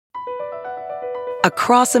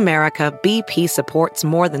Across America, BP supports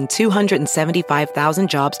more than 275,000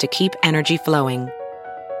 jobs to keep energy flowing.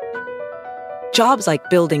 Jobs like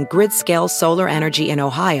building grid-scale solar energy in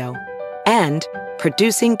Ohio and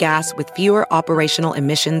producing gas with fewer operational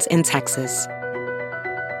emissions in Texas.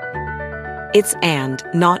 It's and,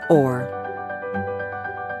 not or.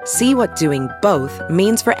 See what doing both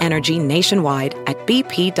means for energy nationwide at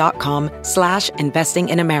bp.com/investing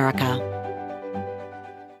in America.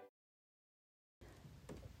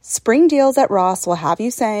 Spring deals at Ross will have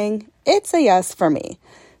you saying, it's a yes for me.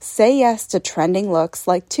 Say yes to trending looks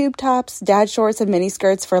like tube tops, dad shorts, and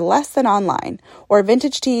miniskirts for less than online, or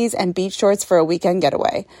vintage tees and beach shorts for a weekend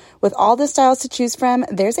getaway. With all the styles to choose from,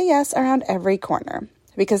 there's a yes around every corner.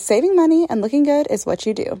 Because saving money and looking good is what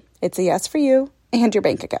you do. It's a yes for you and your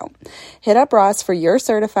bank account. Hit up Ross for your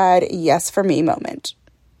certified yes for me moment.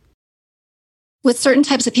 With certain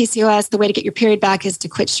types of PCOS, the way to get your period back is to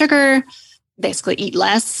quit sugar, basically eat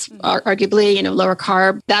less, arguably, lower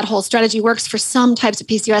carb. That whole strategy works for some types of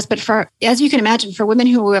PCOS, but as you can imagine, for women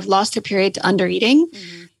who have lost their period to undereating,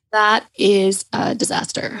 that is a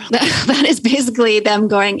disaster. That is basically them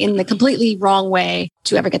going in the completely wrong way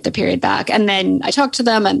to ever get their period back. And then I talk to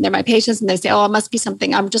them and they're my patients and they say, oh, it must be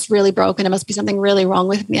something, I'm just really broken. It must be something really wrong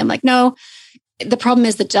with me. I'm like, no, the problem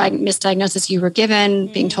is the misdiagnosis you were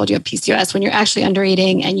given, being told you have PCOS when you're actually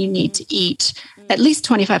undereating and you need to eat at least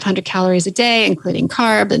 2,500 calories a day, including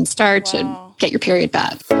carb and starch, and get your period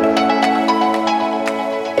back.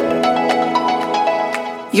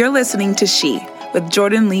 You're listening to She with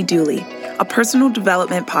Jordan Lee Dooley, a personal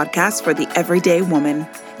development podcast for the everyday woman.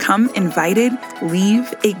 Come invited,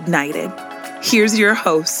 leave ignited. Here's your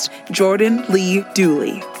host, Jordan Lee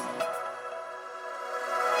Dooley.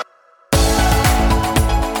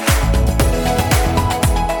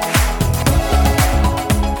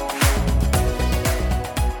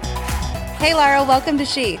 Hey, Lara, welcome to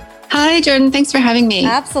She. Hi, Jordan. Thanks for having me.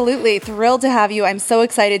 Absolutely. Thrilled to have you. I'm so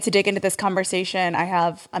excited to dig into this conversation. I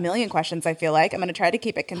have a million questions, I feel like. I'm going to try to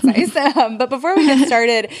keep it concise. But before we get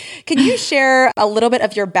started, can you share a little bit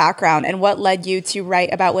of your background and what led you to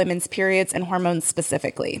write about women's periods and hormones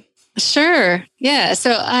specifically? Sure. Yeah.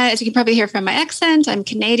 So as you can probably hear from my accent, I'm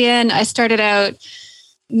Canadian. I started out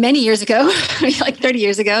many years ago, like 30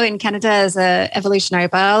 years ago in Canada as an evolutionary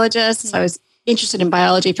biologist. So I was interested in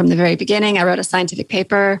biology from the very beginning. I wrote a scientific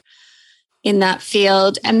paper in that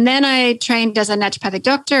field. And then I trained as a naturopathic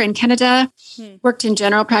doctor in Canada, worked in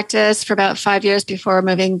general practice for about 5 years before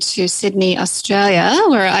moving to Sydney, Australia,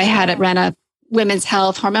 where I ran a women's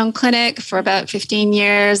health hormone clinic for about 15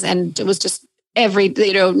 years. And it was just every,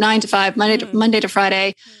 9 to 5, Monday to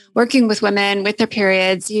Friday, working with women with their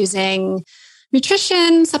periods using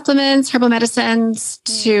nutrition, supplements, herbal medicines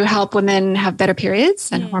to help women have better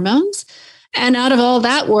periods and hormones. And out of all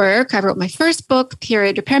that work, I wrote my first book,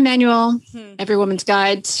 Period Repair Manual, Every Woman's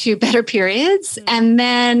Guide to Better Periods. And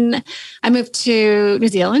then I moved to New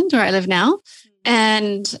Zealand, where I live now,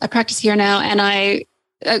 and I practice here now. And I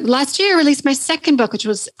last year released my second book, which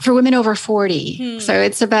was for women over 40. So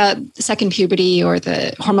it's about the second puberty or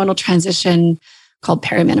the hormonal transition, called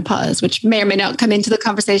perimenopause, which may or may not come into the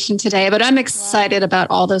conversation today, but I'm excited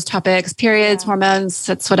about all those topics, periods, hormones.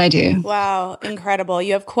 That's what I do. Wow. Incredible.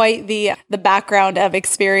 You have quite the background of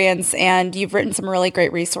experience, and you've written some really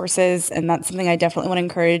great resources. And that's something I definitely want to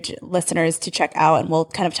encourage listeners to check out. And we'll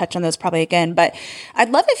kind of touch on those probably again, but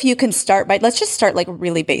I'd love if you can start by, let's just start like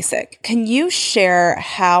really basic. Can you share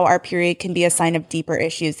how our period can be a sign of deeper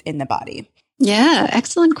issues in the body? Yeah,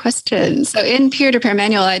 excellent question. So in Period Repair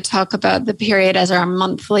Manual, I talk about the period as our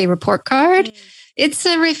monthly report card. It's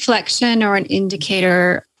a reflection or an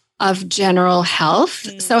indicator of general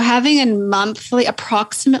health. So having a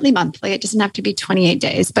approximately monthly, it doesn't have to be 28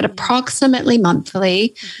 days, but approximately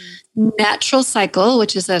monthly natural cycle,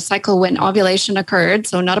 which is a cycle when ovulation occurred.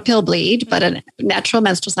 So not a pill bleed, but a natural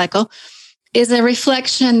menstrual cycle, is a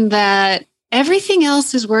reflection that everything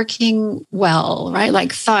else is working well, right?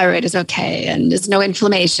 Like thyroid is okay and there's no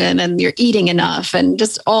inflammation and you're eating enough and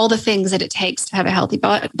just all the things that it takes to have a healthy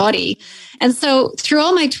body. And so through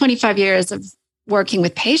all my 25 years of working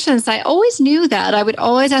with patients, I always knew that. I would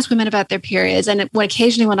always ask women about their periods. And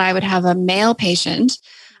occasionally when I would have a male patient,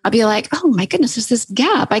 I'd be like, oh my goodness, there's this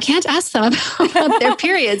gap. I can't ask them about their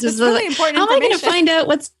periods. It's really important How am I going to find out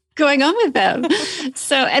what's going on with them?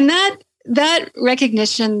 And that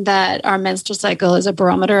recognition that our menstrual cycle is a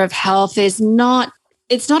barometer of health it's not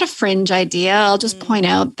a fringe idea. I'll just point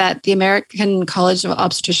out that the American College of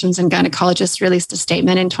Obstetricians and Gynecologists released a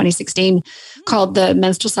statement in 2016 called the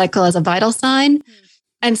menstrual cycle as a vital sign.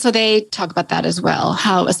 And so they talk about that as well,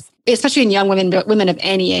 how, especially in young women of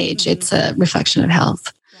any age, it's a reflection of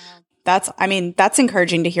health. That's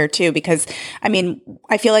encouraging to hear too, because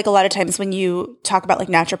I feel like a lot of times when you talk about like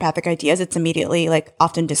naturopathic ideas, it's immediately like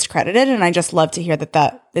often discredited. And I just love to hear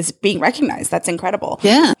that is being recognized. That's incredible.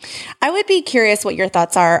 Yeah. I would be curious what your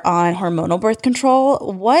thoughts are on hormonal birth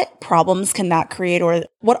control. What problems can that create, or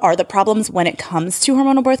what are the problems when it comes to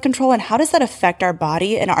hormonal birth control, and how does that affect our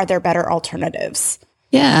body? And are there better alternatives?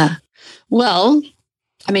 Yeah. Well,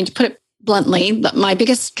 to put it bluntly, my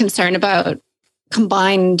biggest concern about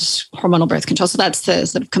combined hormonal birth control, so that's the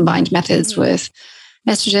sort of combined methods with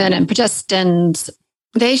estrogen and progestins,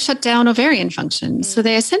 they shut down ovarian function. So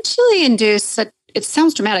they essentially induce, it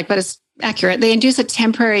sounds dramatic, but it's accurate. They induce a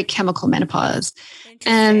temporary chemical menopause.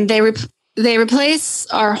 And they replace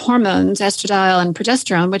our hormones, estradiol and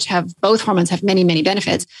progesterone, which both hormones have many, many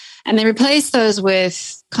benefits. And they replace those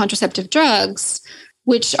with contraceptive drugs,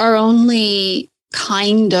 which are only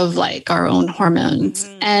kind of like our own hormones.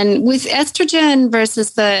 And with estrogen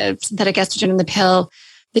versus the synthetic estrogen in the pill,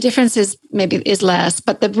 the difference is less,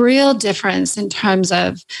 but the real difference in terms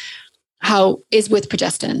of how is with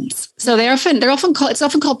progestins. So it's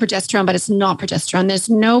often called progesterone, but it's not progesterone. There's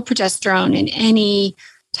no progesterone in any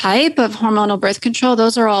type of hormonal birth control.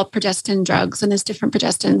 Those are all progestin drugs, and there's different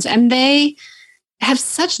progestins, and they have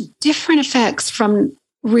such different effects from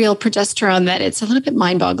real progesterone that it's a little bit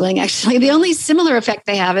mind-boggling, actually. The only similar effect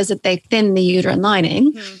they have is that they thin the uterine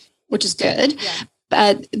lining, which is good. Yeah.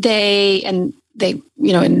 But in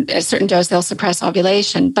a certain dose, they'll suppress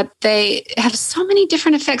ovulation. But they have so many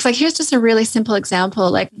different effects. Like, here's just a really simple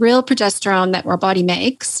example. Like, real progesterone that our body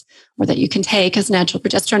makes, or that you can take as natural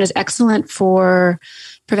progesterone, is excellent for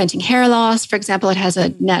preventing hair loss. For example, it has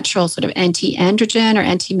a natural sort of anti-androgen or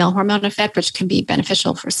anti-male hormone effect, which can be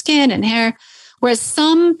beneficial for skin and hair. Whereas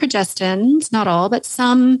some progestins, not all, but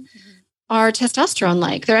some are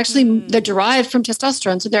testosterone-like. They're derived from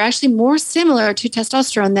testosterone. So they're actually more similar to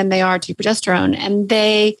testosterone than they are to progesterone. And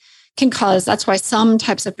they can cause, that's why some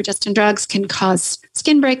types of progestin drugs can cause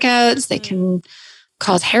skin breakouts. They can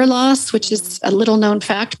cause hair loss, which is a little known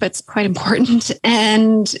fact, but it's quite important.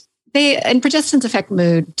 And progestins affect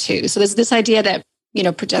mood too. So there's this idea that,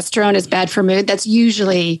 progesterone is bad for mood. That's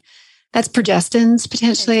progestins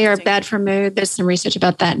potentially are bad for mood. There's some research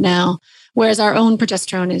about that now. Whereas our own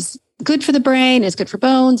progesterone is good for the brain, is good for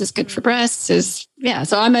bones, is good for breasts,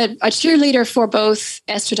 So I'm a cheerleader for both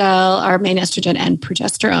estradiol, our main estrogen, and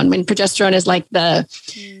progesterone. Progesterone is like the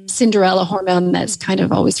Cinderella hormone that's kind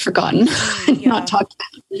of always forgotten and not talked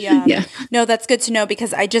about. Yeah. No, that's good to know,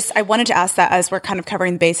 because I wanted to ask that as we're kind of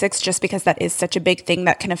covering the basics, just because that is such a big thing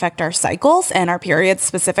that can affect our cycles and our periods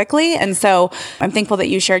specifically. And so I'm thankful that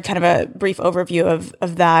you shared kind of a brief overview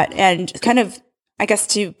of that, and kind of, I guess,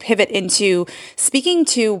 to pivot into speaking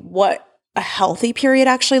to what a healthy period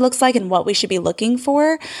actually looks like and what we should be looking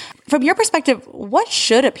for. From your perspective, what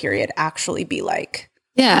should a period actually be like?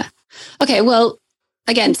 Yeah. Okay. Well,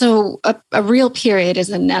 again, so a real period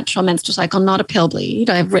is a natural menstrual cycle, not a pill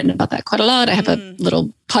bleed. I've written about that quite a lot. I have a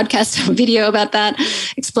little podcast video about that,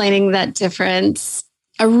 explaining that difference.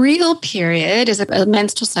 A real period is a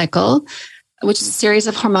menstrual cycle, which is a series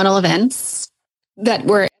of hormonal events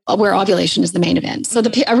where ovulation is the main event. So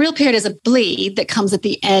a real period is a bleed that comes at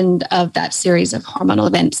the end of that series of hormonal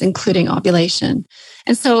events, including ovulation.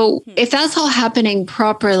 And so if that's all happening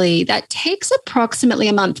properly, that takes approximately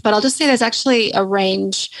a month. But I'll just say there's actually a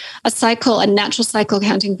range, a natural cycle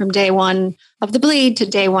counting from day one of the bleed to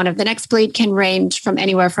day one of the next bleed can range from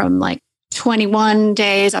anywhere from like 21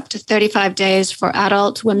 days up to 35 days for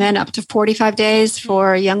adult women, up to 45 days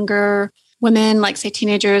for younger women, like say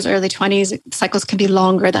teenagers, early 20s. Cycles can be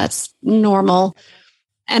longer. That's normal.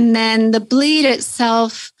 And then the bleed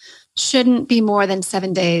itself shouldn't be more than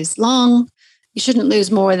 7 days long. You shouldn't lose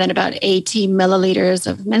more than about 80 milliliters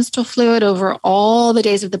of menstrual fluid over all the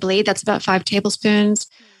days of the bleed. That's about 5 tablespoons.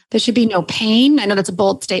 There should be no pain. I know that's a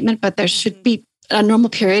bold statement, but there should be, a normal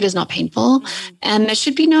period is not painful. And there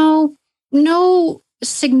should be no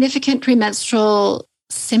significant premenstrual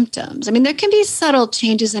symptoms. There can be subtle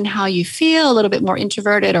changes in how you feel, a little bit more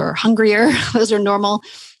introverted or hungrier. Those are normal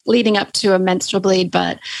leading up to a menstrual bleed,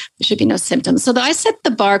 but there should be no symptoms. So I set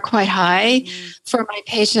the bar quite high for my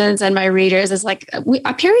patients and my readers. Is like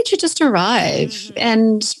a period should just arrive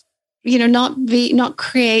and, not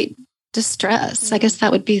create distress. I guess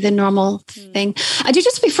that would be the normal thing. I do,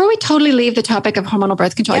 just before we totally leave the topic of hormonal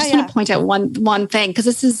birth control, I just want to point out one thing, because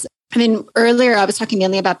this is, earlier I was talking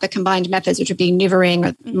mainly about the combined methods, which would be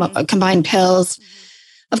NuvaRing or combined pills.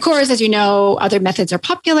 Of course, as you know, other methods are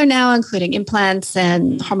popular now, including implants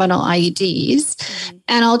and hormonal IUDs.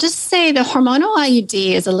 And I'll just say the hormonal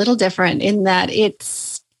IUD is a little different in that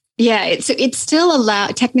it's still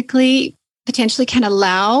allowed, technically, potentially can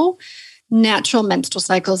allow natural menstrual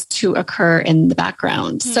cycles to occur in the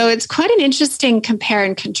background. So it's quite an interesting compare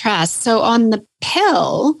and contrast. So on the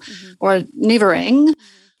pill or NuvaRing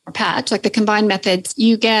or patch, like the combined methods,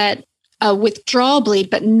 you get a withdrawal bleed,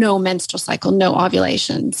 but no menstrual cycle, no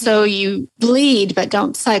ovulation. So you bleed, but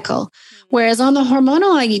don't cycle. Whereas on the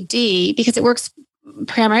hormonal IUD, because it works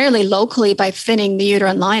primarily locally by thinning the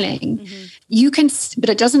uterine lining, you can, but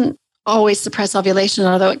it doesn't always suppress ovulation,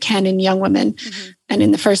 although it can in young women and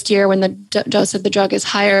in the first year when the dose of the drug is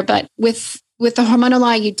higher. But with the hormonal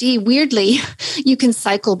IUD, weirdly, you can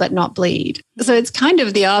cycle but not bleed. So it's kind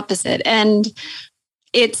of the opposite. And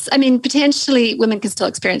potentially women can still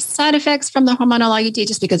experience side effects from the hormonal IUD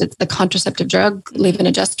just because it's the contraceptive drug.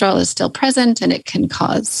 Levonorgestrel is still present and it can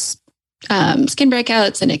cause skin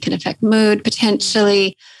breakouts and it can affect mood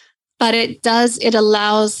potentially. But it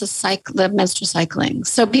allows the menstrual cycling.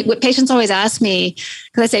 So patients always ask me,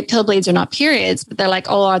 because I say pill bleeds are not periods, but they're like,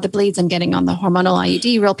 oh, are the bleeds I'm getting on the hormonal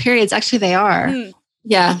IUD real periods? Actually, they are.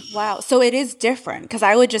 Yeah. Wow. So it is different, because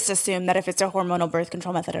I would just assume that if it's a hormonal birth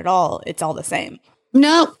control method at all, it's all the same.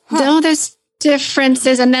 No, there's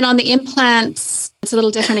differences. And then on the implants, it's a little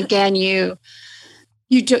different again. You're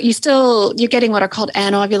getting what are called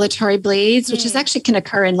anovulatory bleeds, which is actually can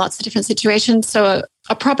occur in lots of different situations. So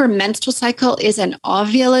a proper menstrual cycle is an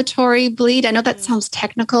ovulatory bleed. I know that sounds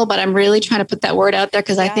technical, but I'm really trying to put that word out there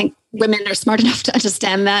because I think women are smart enough to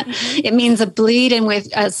understand that. It means a bleed and with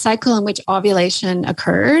a cycle in which ovulation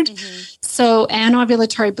occurred. So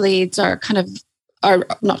anovulatory bleeds are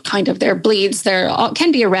they're bleeds.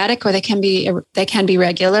 Can be erratic or they can be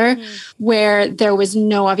regular, where there was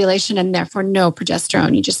no ovulation and therefore no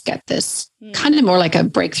progesterone. You just get this kind of more like a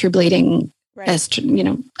breakthrough bleeding,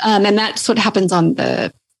 and that's what happens on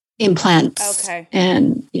the implants. Okay.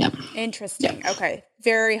 And Interesting. Yeah. Okay.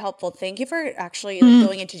 Very helpful. Thank you for actually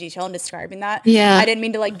going into detail and describing that. Yeah. I didn't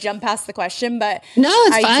mean to jump past the question, but no,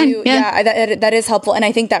 it's fine. That is helpful. And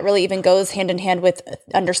I think that really even goes hand in hand with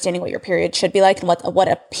understanding what your period should be like and what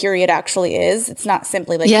a period actually is. It's not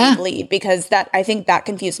simply you bleed, because I think that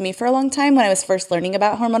confused me for a long time when I was first learning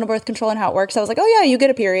about hormonal birth control and how it works. I was like, oh yeah, you get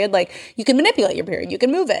a period. You can manipulate your period. You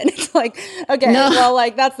can move it. It's okay,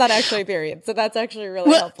 that's not actually a period. So that's actually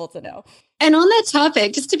really helpful to know. And on that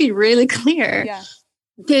topic, just to be really clear,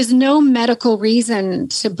 there's no medical reason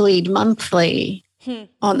to bleed monthly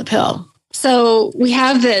on the pill. So we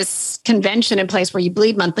have this convention in place where you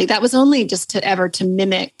bleed monthly. That was only just to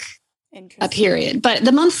mimic a period. But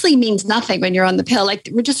the monthly means nothing when you're on the pill.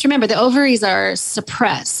 Just remember, the ovaries are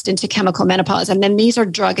suppressed into chemical menopause, and then these are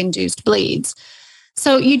drug-induced bleeds.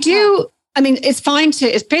 So you do...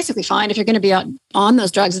 it's basically fine if you're going to be on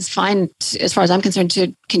those drugs. It's fine, as far as I'm concerned,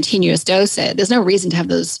 to continuous dose it. There's no reason to have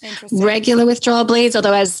those regular withdrawal bleeds.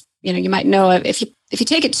 Although, as you might know, if you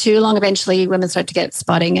take it too long, eventually women start to get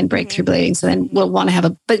spotting and breakthrough bleeding. So then we'll want to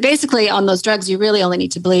have but basically on those drugs, you really only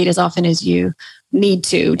need to bleed as often as you need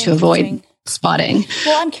to avoid spotting.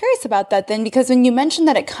 Well, I'm curious about that then, because when you mentioned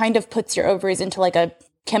that it kind of puts your ovaries into a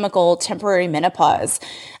chemical temporary menopause,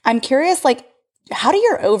 I'm curious, how do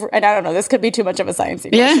your and I don't know, this could be too much of a sciencey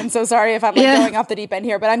question, so sorry if I'm going off the deep end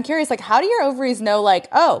here, but I'm curious, how do your ovaries know,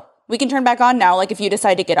 oh, we can turn back on now, if you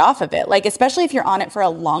decide to get off of it, especially if you're on it for a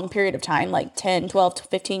long period of time, 10, 12 to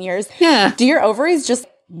 15 years, do your ovaries just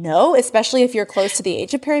know, especially if you're close to the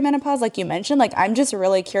age of perimenopause, like you mentioned? I'm just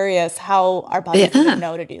really curious how our bodies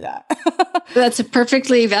know to do that. That's a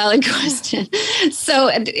perfectly valid question.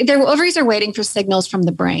 So their ovaries are waiting for signals from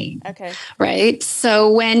the brain. Okay. Right?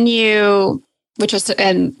 So when you...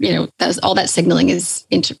 all that signaling is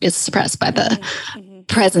suppressed by the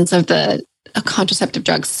presence of the contraceptive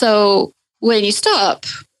drugs. So when you stop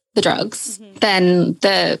the drugs, then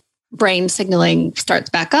the brain signaling starts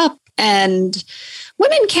back up, and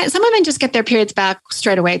some women just get their periods back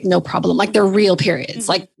straight away, no problem. They're real periods.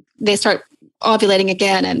 They start ovulating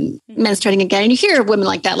again and menstruating again. And you hear women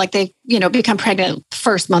like that, they, become pregnant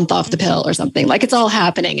first month off the pill or something. It's all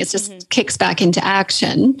happening. It just kicks back into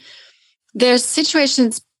action. There's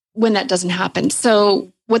situations when that doesn't happen.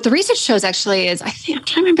 So what the research shows actually is, I'm trying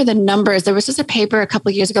to remember the numbers. There was just a paper a couple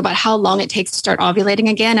of years ago about how long it takes to start ovulating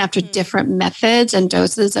again after different methods and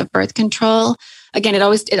doses of birth control. Again, it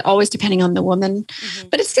always depending on the woman,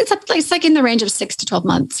 but it's in the range of 6 to 12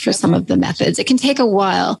 months for some of the methods. It can take a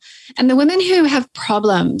while. And the women who have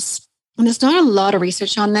problems, and there's not a lot of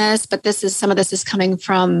research on this, but some of this is coming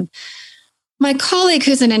from my colleague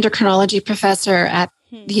who's an endocrinology professor at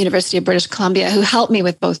the University of British Columbia, who helped me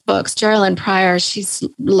with both books. Geraldine Pryor, she's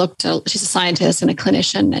a scientist and a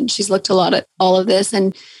clinician, and she's looked a lot at all of this.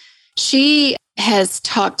 And she has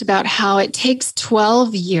talked about how it takes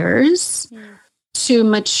 12 years to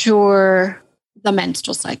mature the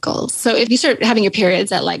menstrual cycles. So if you start having your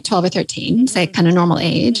periods at like 12 or 13, say kind of normal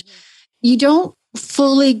age, you don't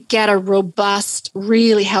fully get a robust,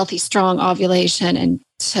 really healthy, strong ovulation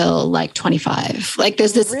until like 25. Like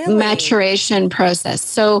there's this maturation process.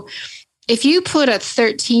 So if you put a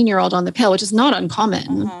 13-year-old on the pill, which is not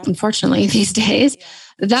uncommon, unfortunately, these days,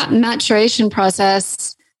 that maturation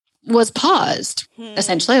process was paused,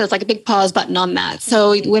 essentially. There's like a big pause button on that.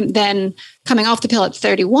 So then coming off the pill at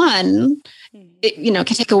 31, it, can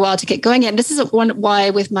take a while to get going. And this is why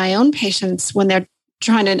with my own patients, when they're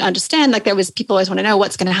trying to understand, like people always want to know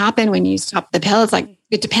what's going to happen when you stop the pill. It's like,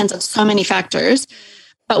 it depends on so many factors.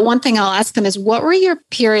 But one thing I'll ask them is, what were your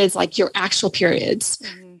periods, like your actual periods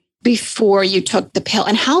before you took the pill?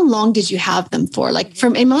 And how long did you have them for? Like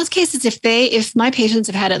in most cases, if my patients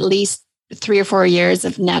have had at least 3 or 4 years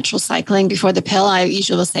of natural cycling before the pill, I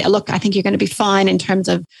usually will say, look, I think you're going to be fine in terms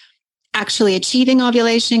of actually achieving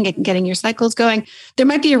ovulation, getting your cycles going. There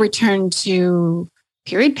might be a return to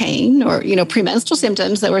period pain or, premenstrual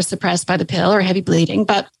symptoms that were suppressed by the pill or heavy bleeding.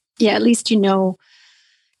 But yeah, at least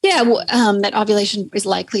that ovulation is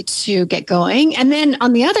likely to get going. And then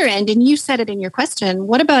on the other end, and you said it in your question,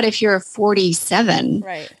 what about if you're 47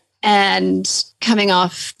 and coming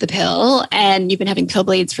off the pill and you've been having pill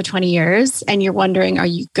bleeds for 20 years and you're wondering, are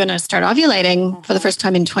you going to start ovulating for the first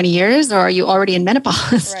time in 20 years or are you already in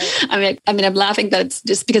menopause? I mean, I'm laughing, but it's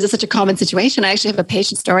just because it's such a common situation. I actually have a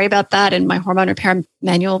patient story about that in my Hormone Repair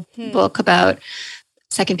Manual book about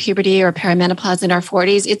second puberty or perimenopause in our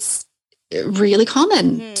 40s. It's really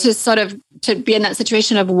common to be in that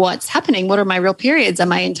situation of what's happening. What are my real periods?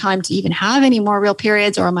 Am I in time to even have any more real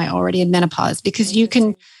periods or am I already in menopause? Because you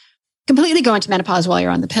can completely go into menopause while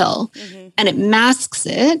you're on the pill and it masks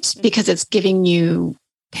it because it's giving you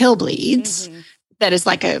pill bleeds. That is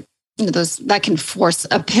like a pill can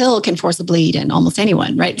force a bleed in almost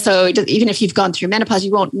anyone, right? So even if you've gone through menopause,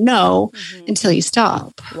 you won't know until you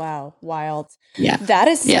stop. Wow. Wild. Yeah. That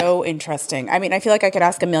is so interesting. I mean, I feel like I could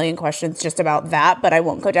ask a million questions just about that, but I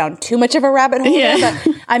won't go down too much of a rabbit hole.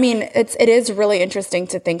 But I mean, it is really interesting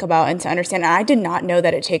to think about and to understand. And I did not know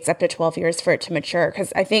that it takes up to 12 years for it to mature,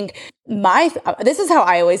 because I think this is how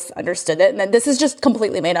I always understood it. And then this is just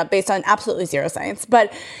completely made up based on absolutely zero science.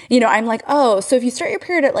 But, I'm like, oh, so if you start your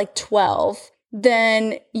period at like 12,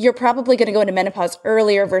 then you're probably going to go into menopause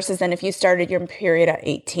earlier versus than if you started your period at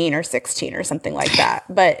 18 or 16 or something like that.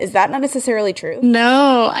 But is that not necessarily true?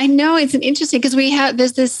 No, I know it's an interesting, because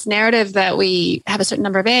there's this narrative that we have a certain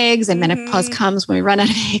number of eggs and menopause comes when we run out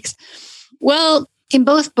of eggs. Well, in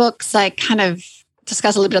both books, I kind of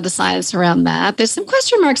discuss a little bit of the science around that. There's some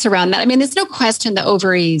question marks around that. I mean, there's no question the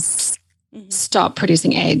ovaries stop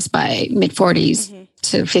producing eggs by mid-40s.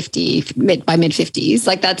 To 50 by mid 50s.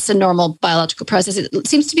 Like that's a normal biological process. It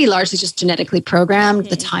seems to be largely just genetically programmed,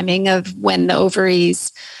 the timing of when the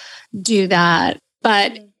ovaries do that.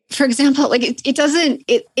 But for example, like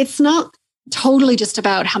it's not totally just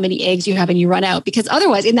about how many eggs you have and you run out, because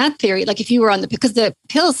otherwise in that theory, like if you were because the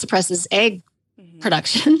pill suppresses egg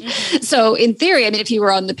production. So in theory, I mean, if you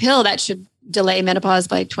were on the pill, that should delay menopause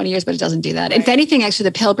by 20 years, but it doesn't do that. If anything, actually,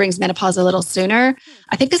 the pill brings menopause a little sooner.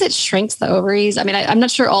 I think because it shrinks the ovaries. I mean, I'm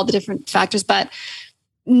not sure all the different factors, but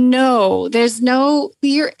no, there's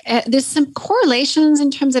some correlations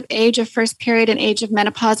in terms of age of first period and age of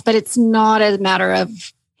menopause, but it's not a matter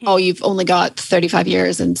of, oh, you've only got 35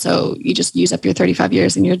 years. And so you just use up your 35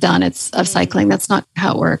 years and you're done. It's of cycling. That's not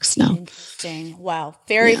how it works. No. Interesting. Wow.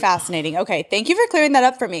 Very fascinating. Okay. Thank you for clearing that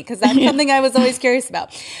up for me, because that's something I was always curious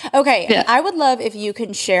about. Okay. Yeah. I would love if you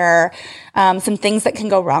can share some things that can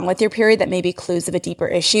go wrong with your period that may be clues of a deeper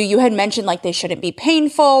issue. You had mentioned like they shouldn't be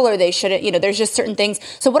painful or they shouldn't, there's just certain things.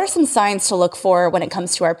 So what are some signs to look for when it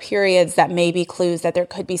comes to our periods that may be clues that there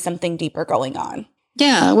could be something deeper going on?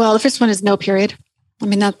 Yeah. Well, the first one is no period. I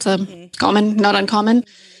mean, that's common, not uncommon.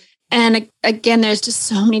 And again, there's just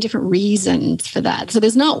so many different reasons for that. So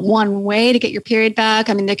there's not one way to get your period back.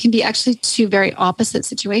 I mean, there can be actually two very opposite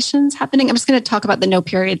situations happening. I'm just going to talk about the no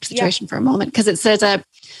period situation for a moment, because it says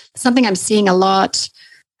something I'm seeing a lot.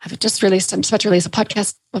 I'm about to release a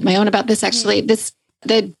podcast of my own about this, actually.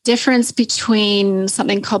 The difference between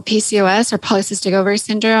something called PCOS or polycystic ovary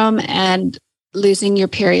syndrome and losing your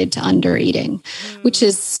period to undereating, which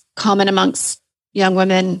is common amongst young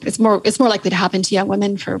women. It's more likely to happen to young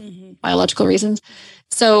women for biological reasons.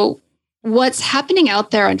 So what's happening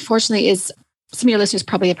out there, unfortunately, is some of your listeners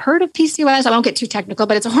probably have heard of PCOS. I won't get too technical,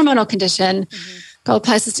 but it's a hormonal condition called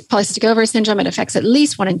polycystic ovary syndrome. It affects at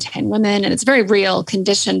least 1 in 10 women, and it's a very real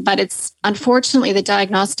condition, but it's unfortunately the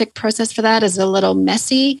diagnostic process for that is a little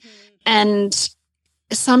messy. And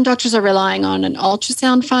some doctors are relying on an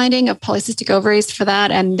ultrasound finding of polycystic ovaries for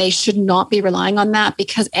that, and they should not be relying on that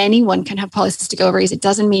because anyone can have polycystic ovaries. It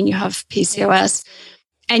doesn't mean you have PCOS.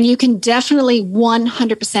 And you can definitely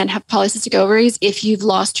 100% have polycystic ovaries if you've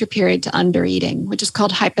lost your period to undereating, which is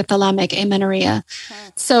called hypothalamic amenorrhea.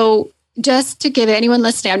 So just to give anyone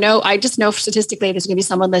listening, I just know statistically there's going to be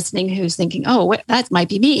someone listening who's thinking, oh, that might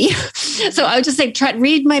be me. So I would just say,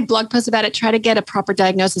 read my blog post about it, try to get a proper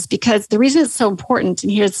diagnosis, because the reason it's so important,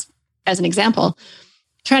 and here's as an example,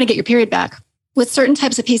 trying to get your period back. With certain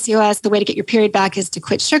types of PCOS, the way to get your period back is to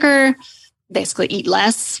quit sugar, basically eat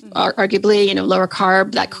less, arguably, lower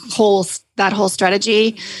carb, that whole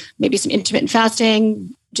strategy, maybe some intermittent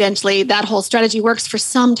fasting, gently. That whole strategy works for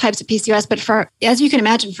some types of PCOS, but as you can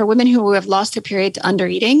imagine, for women who have lost their period to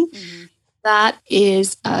undereating, that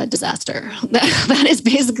is a disaster. That is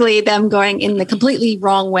basically them going in the completely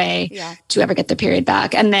wrong way to ever get their period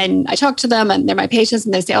back. And then I talk to them, and they're my patients,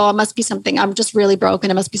 and they say, oh, it must be something, I'm just really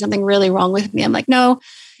broken. It must be something really wrong with me. I'm like, no.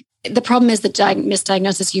 The problem is the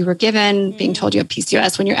misdiagnosis you were given, being told you have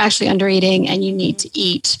PCOS when you're actually undereating, and you need to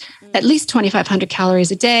eat at least 2,500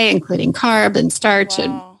 calories a day, including carb and starch,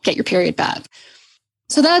 and get your period back.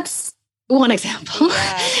 So that's one example.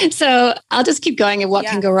 So I'll just keep going of what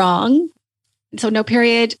can go wrong. So no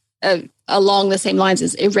period, along the same lines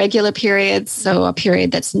as irregular periods. So a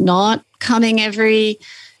period that's not coming every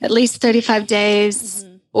at least 35 days.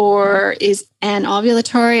 Or is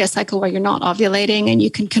anovulatory, a cycle where you're not ovulating. And you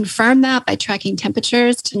can confirm that by tracking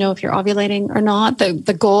temperatures to know if you're ovulating or not.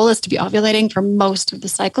 The goal is to be ovulating for most of the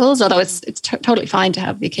cycles, although it's totally fine to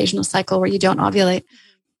have the occasional cycle where you don't ovulate.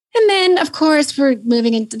 And then, of course, we're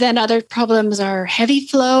moving into then other problems are heavy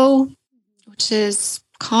flow, which is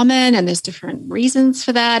common, and there's different reasons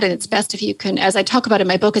for that. And it's best if you can, as I talk about in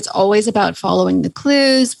my book, it's always about following the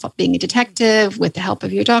clues, being a detective with the help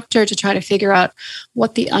of your doctor to try to figure out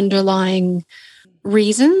what the underlying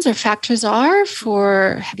reasons or factors are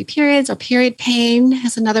for heavy periods or period pain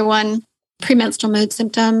is another one. Premenstrual mood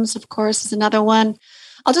symptoms, of course, is another one.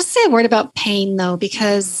 I'll just say a word about pain, though,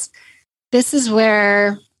 because this is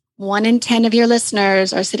where 1 in 10 of your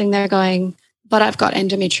listeners are sitting there going, but I've got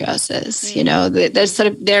endometriosis.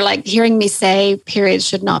 They're like hearing me say periods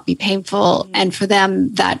should not be painful. And for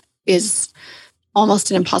them, that is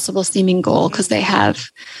almost an impossible seeming goal because they have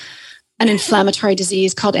an inflammatory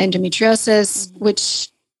disease called endometriosis, which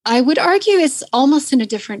I would argue is almost in a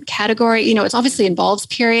different category. It obviously involves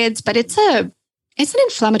periods, but it's an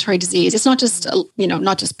inflammatory disease. It's not just,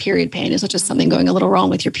 not just period pain. It's not just something going a little wrong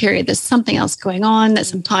with your period. There's something else going on that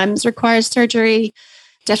sometimes requires surgery.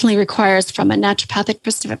 Definitely requires, from a naturopathic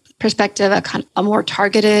perspective, a more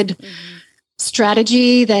targeted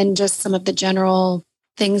strategy than just some of the general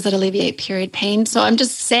things that alleviate period pain. So I'm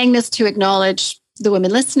just saying this to acknowledge the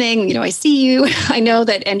women listening. I see you. I know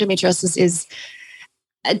that endometriosis is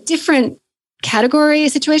a different category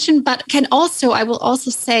situation, but I will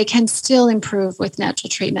also say, can still improve with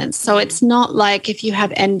natural treatments. So it's not like if you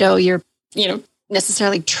have endo, you're,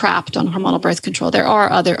 necessarily trapped on hormonal birth control. There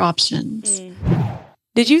are other options.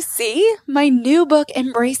 Did you see? My new book,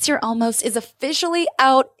 Embrace Your Almost, is officially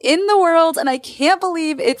out in the world, and I can't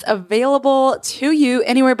believe it's available to you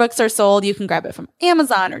anywhere books are sold. You can grab it from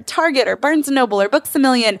Amazon or Target or Barnes & Noble or Books A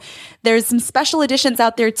Million. There's some special editions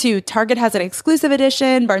out there too. Target has an exclusive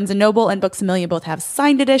edition. Barnes & Noble and Books A Million both have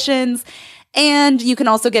signed editions. And you can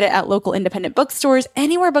also get it at local independent bookstores.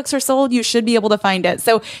 Anywhere books are sold, you should be able to find it.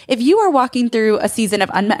 So if you are walking through a season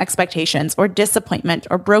of unmet expectations or disappointment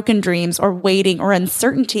or broken dreams or waiting or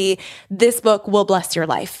uncertainty, this book will bless your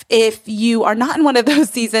life. If you are not in one of those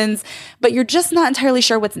seasons, but you're just not entirely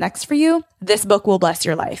sure what's next for you, this book will bless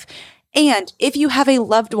your life. And if you have a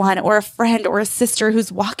loved one or a friend or a sister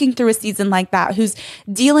who's walking through a season like that, who's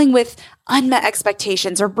dealing with unmet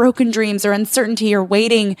expectations or broken dreams or uncertainty or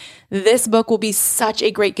waiting, this book will be such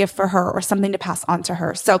a great gift for her or something to pass on to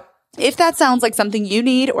her. So if that sounds like something you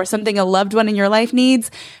need or something a loved one in your life needs,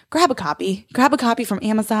 grab a copy. Grab a copy from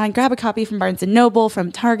Amazon, grab a copy from Barnes & Noble, from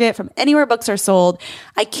Target, from anywhere books are sold.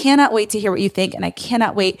 I cannot wait to hear what you think, and I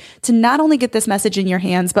cannot wait to not only get this message in your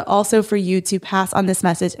hands, but also for you to pass on this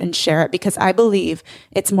message and share it, because I believe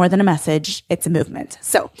it's more than a message, it's a movement.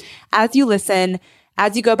 So as you listen,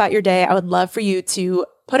 as you go about your day, I would love for you to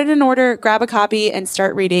put it in order, grab a copy, and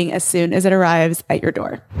start reading as soon as it arrives at your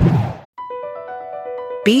door.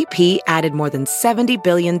 BP added more than $70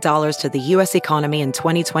 billion to the U.S. economy in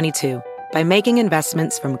 2022 by making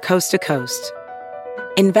investments from coast to coast.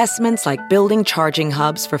 Investments like building charging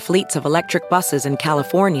hubs for fleets of electric buses in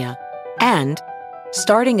California and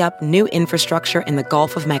starting up new infrastructure in the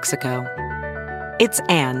Gulf of Mexico. It's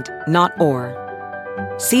and, not or.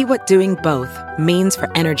 See what doing both means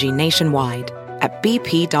for energy nationwide at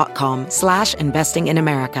bp.com/investing in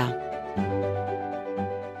America.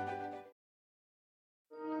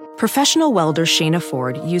 Professional welder Shayna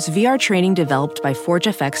Ford used VR training developed by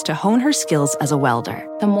ForgeFX to hone her skills as a welder.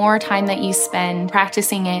 The more time that you spend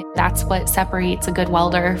practicing it, that's what separates a good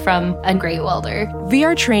welder from a great welder.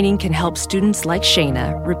 VR training can help students like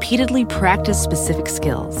Shayna repeatedly practice specific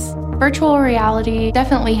skills. Virtual reality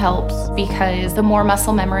definitely helps because the more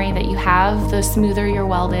muscle memory that you have, the smoother your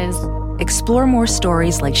weld is. Explore more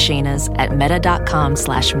stories like Shayna's at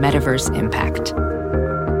meta.com/metaverseimpact.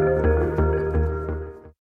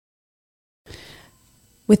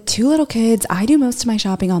 With 2 little kids, I do most of my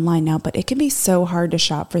shopping online now, but it can be so hard to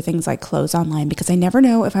shop for things like clothes online because I never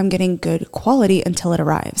know if I'm getting good quality until it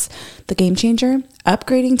arrives. The game changer?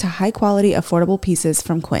 Upgrading to high quality, affordable pieces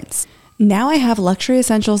from Quince. Now I have luxury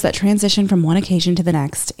essentials that transition from one occasion to the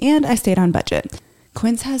next, and I stayed on budget.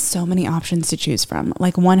 Quince has so many options to choose from,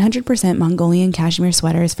 like 100% Mongolian cashmere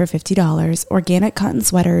sweaters for $50, organic cotton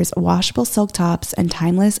sweaters, washable silk tops, and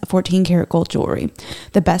timeless 14-karat gold jewelry.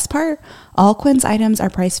 The best part? All Quince items are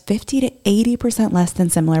priced 50 to 80% less than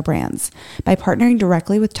similar brands. By partnering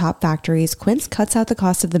directly with top factories, Quince cuts out the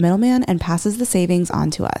cost of the middleman and passes the savings on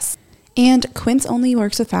to us. And Quince only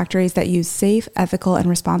works with factories that use safe, ethical, and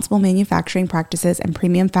responsible manufacturing practices and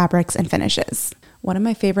premium fabrics and finishes. One of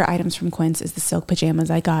my favorite items from Quince is the silk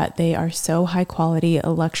pajamas I got. They are so high quality,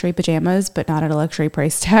 luxury pajamas, but not at a luxury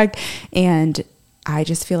price tag. And I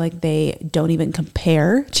just feel like they don't even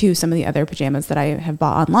compare to some of the other pajamas that I have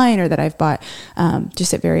bought online or that I've bought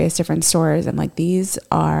just at various different stores. I'm like, these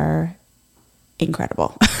are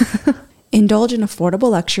incredible. Indulge in affordable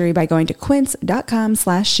luxury by going to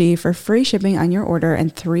quince.com/she for free shipping on your order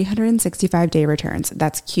and 365-day returns.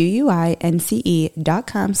 That's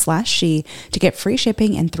QUINCE.com/she to get free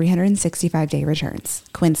shipping and 365-day returns.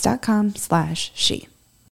 Quince.com/she.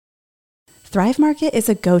 Thrive Market is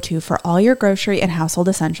a go-to for all your grocery and household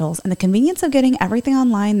essentials, and the convenience of getting everything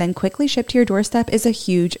online then quickly shipped to your doorstep is a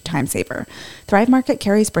huge time saver. Thrive Market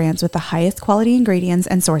carries brands with the highest quality ingredients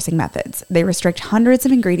and sourcing methods. They restrict hundreds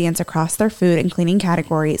of ingredients across their food and cleaning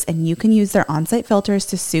categories, and you can use their on-site filters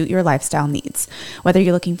to suit your lifestyle needs. Whether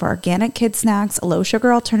you're looking for organic kid snacks,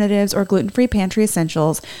 low-sugar alternatives, or gluten-free pantry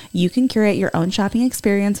essentials, you can curate your own shopping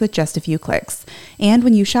experience with just a few clicks. And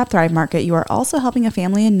when you shop Thrive Market, you are also helping a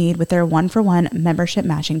family in need with their one-for-one membership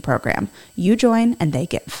matching program. You join and they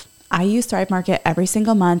give. I use Thrive Market every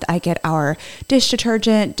single month. I get our dish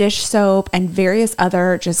detergent, dish soap, and various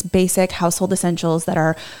other just basic household essentials that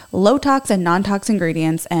are low tox and non-tox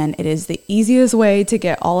ingredients, and it is the easiest way to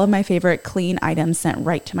get all of my favorite clean items sent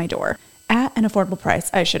right to my door. At an affordable price,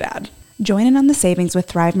 I should add. Join in on the savings with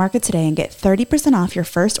Thrive Market today and get 30% off your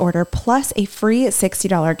first order plus a free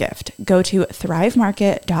 $60 gift. Go to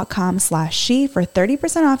thrivemarket.com/she for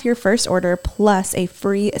 30% off your first order plus a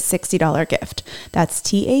free $60 gift. That's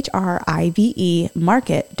THRIVE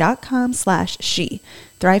market.com/she.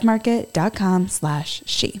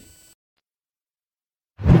 thrivemarket.com/she.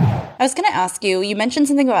 I was going to ask you, you mentioned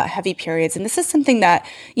something about heavy periods, and this is something that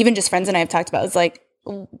even just friends and I have talked about. It's like,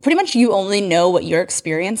 pretty much you only know what your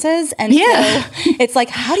experience is. And so it's like,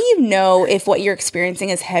 how do you know if what you're experiencing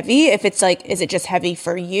is heavy? If it's like, is it just heavy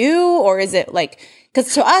for you? Or is it like,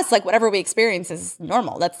 because to us, like whatever we experience is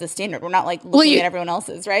normal. That's the standard. We're not like looking at everyone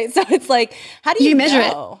else's, right? So it's like, how do you measure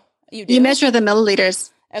know? You measure the milliliters.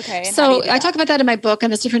 Okay. So I talk about that in my book, and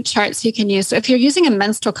there's different charts you can use. So if you're using a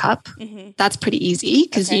menstrual cup, that's pretty easy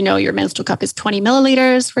because you know your menstrual cup is 20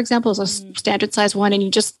 milliliters, for example, is a standard size one, and you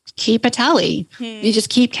just keep a tally. You just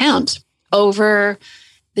keep count over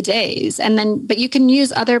the days. And then, but you can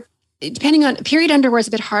use other, depending on, period underwear is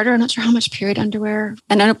a bit harder. I'm not sure how much period underwear,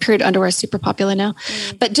 and I know period underwear is super popular now,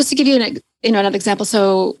 but just to give you another example.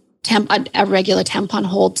 So a regular tampon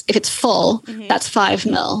holds, if it's full, that's 5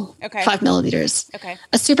 milliliters. Okay.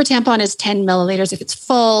 A super tampon is 10 milliliters. If it's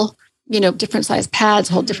full, different size pads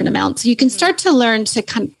hold different amounts. So you can start to learn to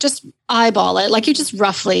kind of just eyeball it. Like you're just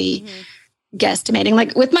roughly guesstimating.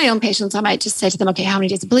 Like with my own patients, I might just say to them, okay, how many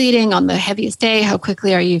days of bleeding on the heaviest day? How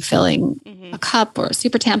quickly are you filling a cup or a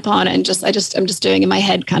super tampon? And I'm just doing in my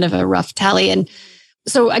head kind of a rough tally. And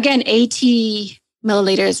so again, 80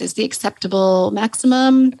 milliliters is the acceptable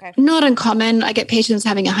maximum. Okay. Not uncommon. I get patients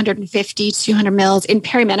having 150, 200 mils. In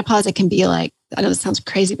perimenopause, it can be like, I know this sounds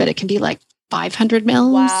crazy, but it can be like 500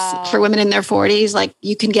 mils for women in their 40s. Like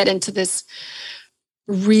you can get into this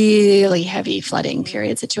really heavy flooding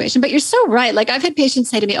period situation. But you're so right. Like I've had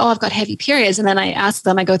patients say to me, oh, I've got heavy periods. And then I ask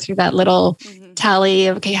them, I go through that little tally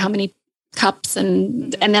of, okay, how many cups?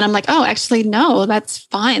 And then I'm like, oh, actually, no, that's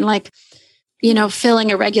fine. Like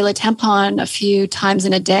filling a regular tampon a few times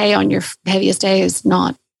in a day on your heaviest day is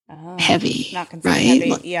not heavy, not considered right?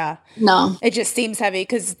 heavy. Yeah. No. It just seems heavy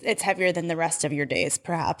because it's heavier than the rest of your days,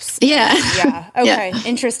 perhaps. Yeah. Yeah. Okay. Yeah.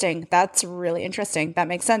 Interesting. That's really interesting. That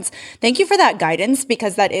makes sense. Thank you for that guidance,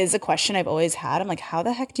 because that is a question I've always had. I'm like, how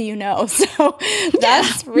the heck do you know? So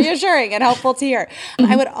that's reassuring and helpful to hear.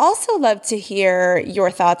 I would also love to hear your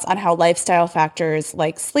thoughts on how lifestyle factors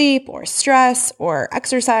like sleep or stress or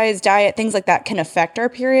exercise, diet, things like that can affect our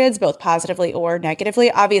periods, both positively or negatively.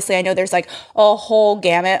 Obviously, I know there's like a whole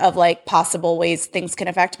gamut of like possible ways things can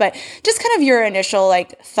affect, but just kind of your initial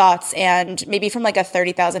like thoughts, and maybe from like a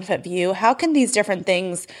 30,000 foot view, how can these different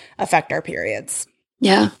things affect our periods?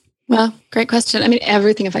 Yeah. Well, great question. I mean,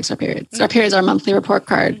 everything affects our periods. Our periods are our monthly report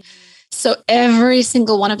card. So every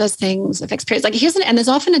single one of those things affects periods. Like and there's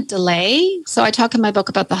often a delay. So I talk in my book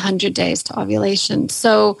about the 100 days to ovulation.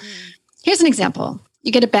 So here's an example.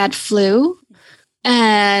 You get a bad flu,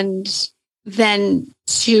 and then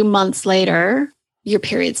 2 months later, your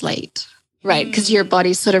period's late, right? Because your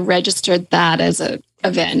body's sort of registered that as a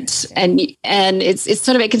event, and it's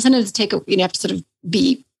sort of, it can sometimes take you have to sort of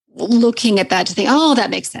be looking at that to think, oh,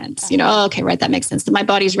 that makes sense. Okay, right, that makes sense. That my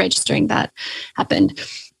body's registering that happened.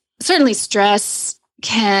 Certainly, stress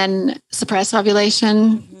can suppress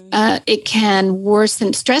ovulation. It can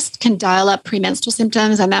worsen. Stress can dial up premenstrual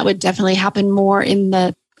symptoms, and that would definitely happen more in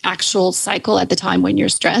the actual cycle at the time when you're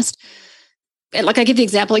stressed. Like I give the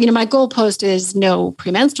example, my goalpost is no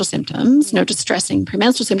premenstrual symptoms, no distressing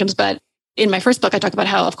premenstrual symptoms. But in my first book, I talk about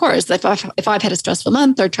how, of course, if I've had a stressful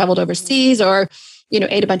month or traveled overseas or,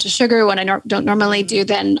 ate a bunch of sugar when I don't normally do,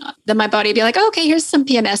 then my body would be like, oh, okay, here's some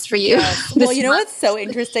PMS for you. Yes. Well, what's so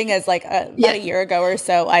interesting is like about a year ago or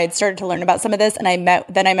so, I had started to learn about some of this, and I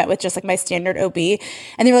met with just like my standard OB,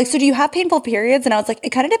 and they were like, so do you have painful periods? And I was like,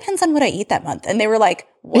 it kind of depends on what I eat that month. And they were like,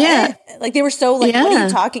 what? Yeah. Like they were so like, what are you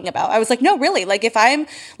talking about? I was like, no, really. Like if I'm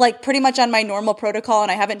like pretty much on my normal protocol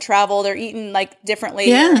and I haven't traveled or eaten like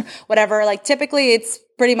differently or whatever, like typically it's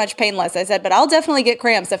pretty much painless. I said, but I'll definitely get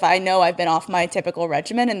cramps if I know I've been off my typical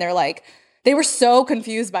regimen. And they're like, they were so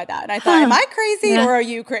confused by that. And I thought, am I crazy or are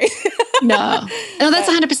you crazy? No, that's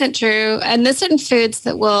 100% true. And there's certain foods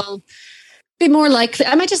that will be more likely.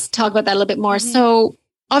 I might just talk about that a little bit more. So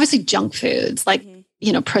obviously junk foods like,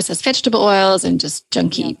 processed vegetable oils and just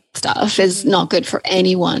junky stuff is not good for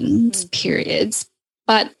anyone's periods.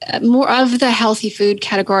 But more of the healthy food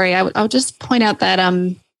category, I'll just point out that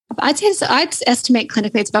I'd estimate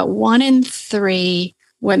clinically it's about 1 in 3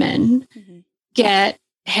 women get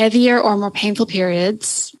heavier or more painful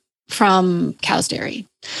periods from cow's dairy.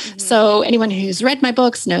 So anyone who's read my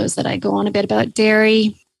books knows that I go on a bit about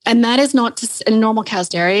dairy. And that is not just a normal cow's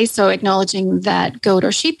dairy. So acknowledging that goat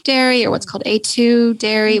or sheep dairy, or what's called A2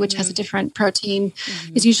 dairy, which has a different protein,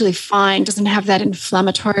 is usually fine, doesn't have that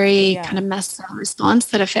inflammatory kind of mast cell response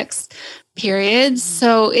that affects periods.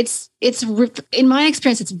 So it's in my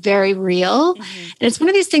experience, it's very real. And it's one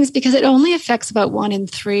of these things because it only affects about 1 in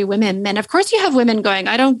 3 women. And of course you have women going,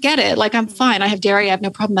 I don't get it. Like I'm fine. I have dairy. I have no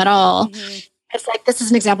problem at all. It's like, this is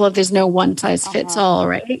an example of there's no one size fits all,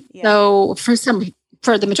 right? So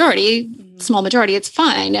for the majority, small majority, it's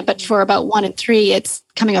fine. But for about 1 in 3, it's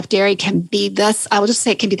coming off dairy can be I will just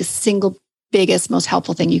say it can be the single biggest, most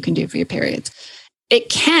helpful thing you can do for your periods. It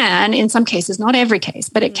can, in some cases, not every case,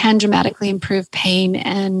 but it can dramatically improve pain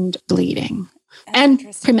and bleeding and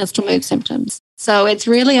premenstrual mood symptoms. So it's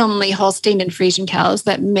really only Holstein and Friesian cows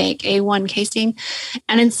that make A1 casein.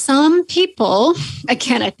 And in some people,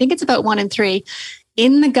 again, I think it's about 1 in 3,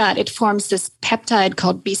 in the gut, it forms this peptide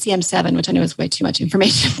called BCM7, which I know is way too much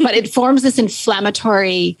information, but it forms this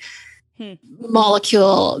inflammatory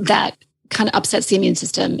molecule that kind of upsets the immune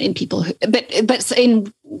system in people but in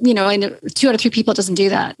 2 out of 3 people, it doesn't do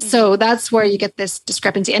that. So that's where you get this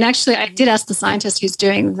discrepancy. And actually, I did ask the scientist who's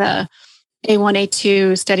doing the A1,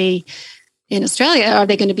 A2 study in Australia, are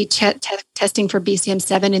they going to be testing for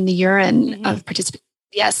BCM7 in the urine of participants?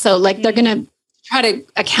 Yes. So like they're going to try to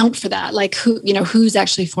account for that, like who's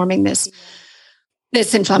actually forming this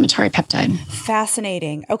inflammatory peptide.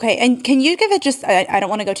 Fascinating. Okay. And can you give it just, I don't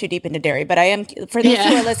want to go too deep into dairy, but I am, for those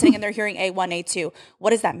who are listening and they're hearing A1, A2, what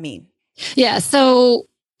does that mean? Yeah. So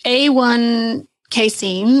A1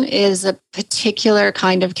 casein is a particular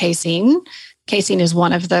kind of casein. Casein is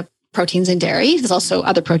one of the proteins in dairy. There's also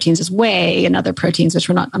other proteins as whey and other proteins, which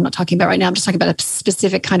I'm not talking about right now. I'm just talking about a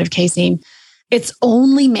specific kind of casein. It's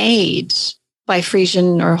only made by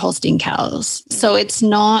Friesian or Holstein cows. So it's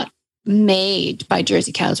not made by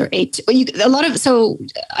Jersey cows or so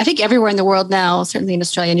I think everywhere in the world now, certainly in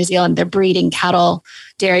Australia and New Zealand, they're breeding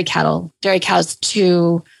dairy cows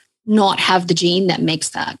to not have the gene that makes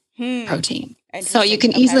that. protein. So you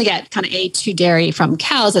can easily get kind of A2 dairy from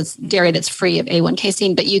cows. That's dairy that's free of A1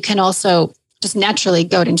 casein, but you can also just naturally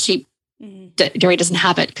goat and sheep dairy doesn't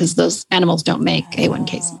have it because those animals don't make A1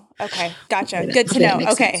 casein. Okay. Gotcha. Good to know.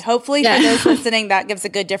 Okay. Sense. Hopefully for those listening, that gives a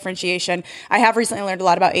good differentiation. I have recently learned a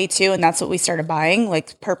lot about A2 and that's what we started buying,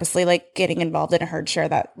 like purposely like getting involved in a herd share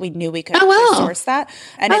that we knew we could source that.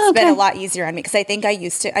 And it's been a lot easier on me because I think I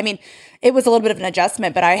used to, I mean, it was a little bit of an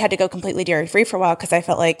adjustment, but I had to go completely dairy free for a while because I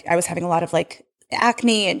felt like I was having a lot of like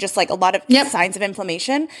acne and just like a lot of signs of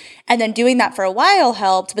inflammation. And then doing that for a while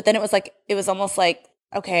helped. But then it was almost like,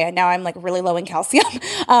 okay, now I'm like really low in calcium.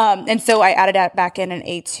 And so I added that back in an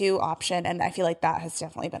A2 option. And I feel like that has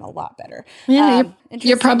definitely been a lot better. Yeah,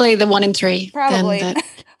 you're probably the 1 in 3. Probably.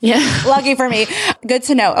 Yeah. Lucky for me. Good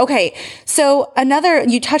to know. Okay. So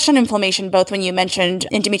you touched on inflammation, both when you mentioned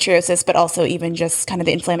endometriosis, but also even just kind of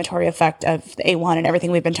the inflammatory effect of the A1 and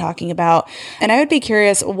everything we've been talking about. And I would be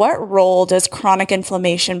curious, what role does chronic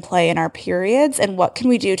inflammation play in our periods and what can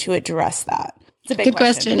we do to address that? It's a big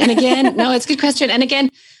question. And again, it's a good question. And again,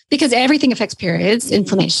 because everything affects periods,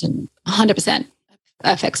 inflammation 100%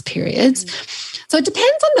 affects periods. So it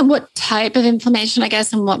depends on what type of inflammation, I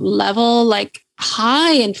guess, and what level. Like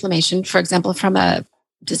high inflammation, for example, from a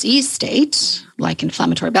disease state, like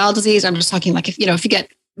inflammatory bowel disease. I'm just talking like if you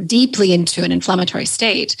get deeply into an inflammatory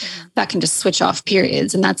state, that can just switch off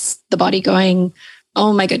periods. And that's the body going,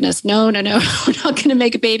 oh my goodness, no, we're not going to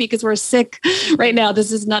make a baby because we're sick right now.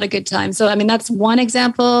 This is not a good time. So, I mean, that's one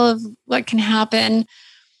example of what can happen.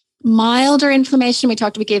 Milder inflammation, we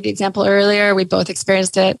gave the example earlier. We both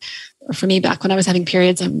experienced it. Or for me, back when I was having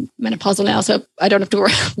periods, I'm menopausal now, so I don't have to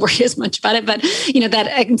worry as much about it. But,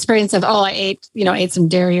 that experience of, I ate some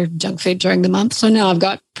dairy or junk food during the month. So now I've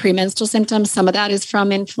got premenstrual symptoms. Some of that is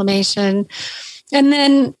from inflammation. And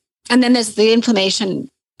then there's the inflammation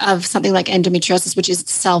of something like endometriosis, which is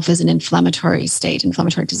itself is an inflammatory state,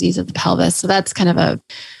 inflammatory disease of the pelvis. So that's kind of a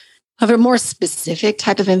more specific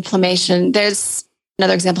type of inflammation. There's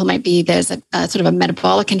another example might be there's a sort of a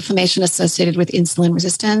metabolic inflammation associated with insulin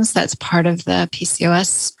resistance. That's part of the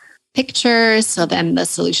PCOS picture. So then the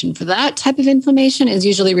solution for that type of inflammation is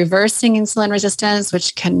usually reversing insulin resistance,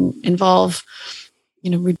 which can involve,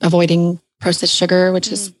 avoiding processed sugar, which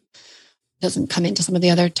doesn't come into some of the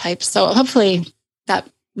other types. So hopefully that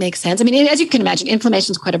makes sense. I mean, as you can imagine,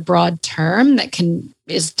 inflammation is quite a broad term that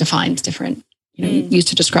defines different, used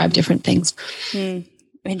to describe different things.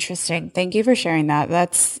 Interesting. Thank you for sharing that.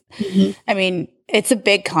 That's, I mean, it's a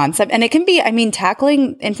big concept and it can be,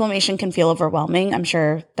 tackling inflammation can feel overwhelming. I'm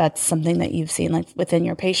sure that's something that you've seen like within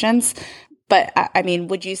your patients. But I mean,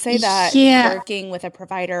 would you say that working with a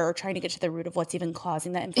provider or trying to get to the root of what's even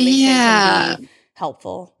causing that inflammation can be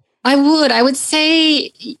helpful? I would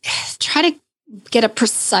say try to get a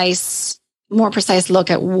more precise look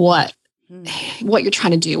at what you're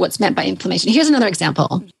trying to do, what's meant by inflammation. Here's another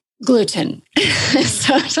example, gluten.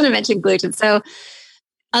 So I want to mention gluten. So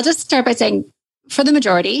I'll just start by saying for the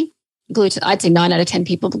majority, gluten, I'd say 9 out of 10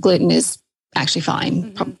 people, gluten is actually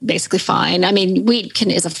fine, basically fine. I mean, wheat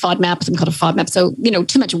is a FODMAP, something called a FODMAP. So,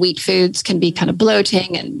 too much wheat foods can be kind of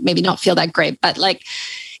bloating and maybe not feel that great, but like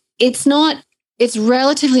it's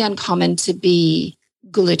relatively uncommon to be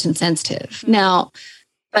gluten sensitive. Now,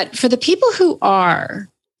 but for the people who are,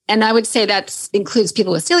 and I would say that includes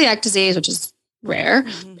people with celiac disease, which is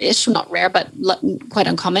rare-ish, not rare, but quite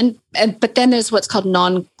uncommon. But then there's what's called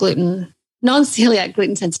non-celiac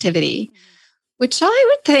gluten sensitivity, which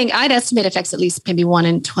I'd estimate affects at least maybe 1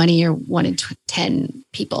 in 20 or 1 in 10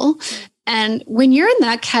 people. And when you're in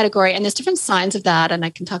that category, and there's different signs of that, and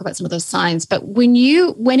I can talk about some of those signs, but when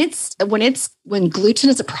gluten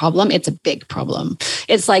is a problem, it's a big problem.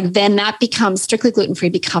 It's like, then that becomes strictly gluten-free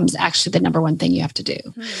becomes actually the number one thing you have to do.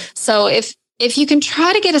 So if you can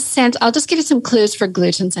try to get a sense, I'll just give you some clues for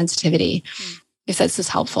gluten sensitivity, if this is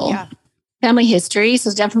helpful. Yeah. Family history.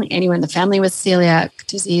 So definitely anyone in the family with celiac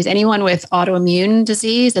disease, anyone with autoimmune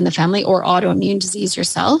disease in the family or autoimmune disease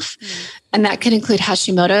yourself. And that could include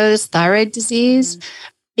Hashimoto's, thyroid disease,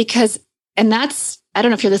 and that's, I don't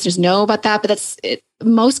know if your listeners know about that, but that's it.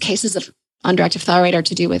 Most cases of underactive thyroid are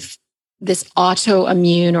to do with this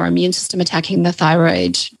autoimmune or immune system attacking the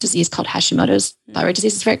thyroid disease called Hashimoto's thyroid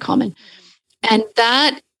disease. Is very common. And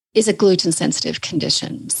that is a gluten sensitive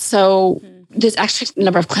condition. So there's actually a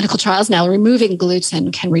number of clinical trials now. Removing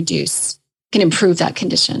gluten can improve that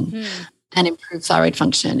condition and improve thyroid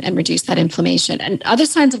function and reduce that inflammation. And other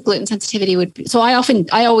signs of gluten sensitivity would be, so I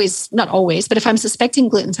always, not always, but if I'm suspecting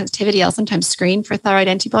gluten sensitivity, I'll sometimes screen for thyroid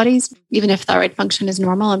antibodies. Even if thyroid function is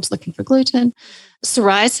normal, I'm just looking for gluten.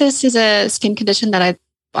 Psoriasis is a skin condition that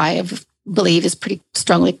I have believe is pretty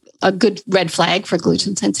strongly a good red flag for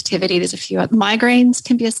gluten sensitivity. There's a few migraines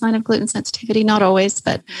can be a sign of gluten sensitivity, not always,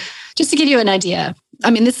 but just to give you an idea.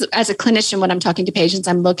 I mean, this is, as a clinician, when I'm talking to patients,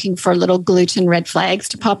 I'm looking for little gluten red flags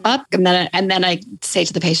to pop up. And then I say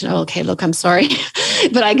to the patient, oh, okay, look, I'm sorry,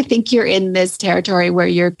 but I think you're in this territory where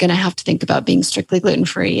you're going to have to think about being strictly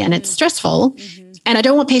gluten-free, and it's stressful. Mm-hmm. And I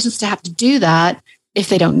don't want patients to have to do that if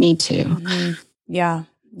they don't need to. Mm-hmm. Yeah.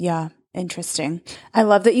 Yeah. Interesting. I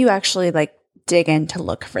love that you actually like dig in to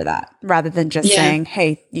look for that rather than just saying,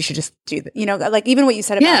 hey, you should just do that. You know, like even what you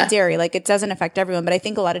said about dairy, like it doesn't affect everyone, but I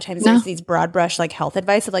think a lot of times there's these broad brush, like health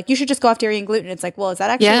advice of like, you should just go off dairy and gluten. It's like, well, is that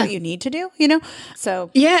actually what you need to do? You know?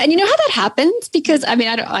 So. Yeah. And you know how that happens? Because I mean,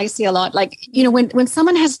 I see a lot, like, you know, when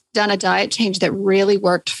someone has done a diet change that really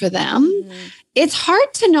worked for them, it's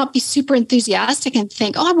hard to not be super enthusiastic and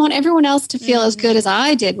think, oh, I want everyone else to feel as good as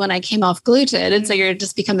I did when I came off gluten. And so you're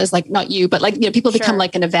just become this, like, not you, but like, you know, people become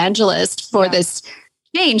like an evangelist for this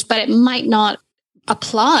change, but it might not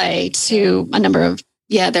apply to a number of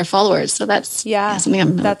their followers. So that's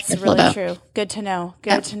something that's really about. True. Good to know.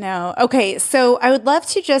 Good to know. Okay. So I would love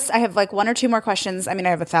to I have like one or two more questions. I mean, I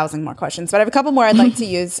have 1,000 more questions, but I have a couple more I'd like to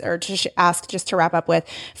use or to ask just to wrap up with.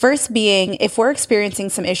 First being, if we're experiencing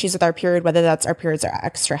some issues with our period, whether that's our periods are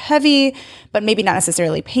extra heavy, but maybe not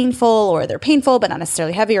necessarily painful, or they're painful, but not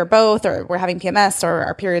necessarily heavy, or both, or we're having PMS, or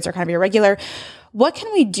our periods are kind of irregular, what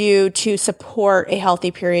can we do to support a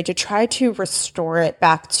healthy period to try to restore it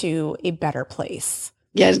back to a better place?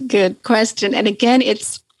 Yes, good question. And again,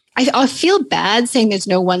 I feel bad saying there's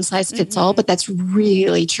no one size fits all, but that's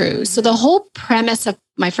really true. So the whole premise of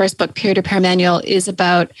my first book, Period Repair Manual, is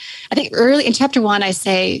about, I think early in chapter 1, I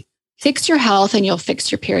say, fix your health and you'll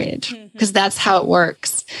fix your period, because that's how it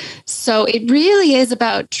works. So it really is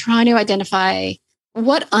about trying to identify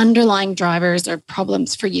what underlying drivers or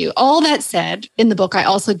problems for you. All that said, in the book, I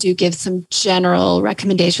also do give some general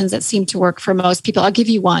recommendations that seem to work for most people. I'll give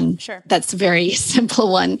you one. Sure. That's a very simple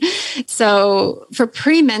one. So for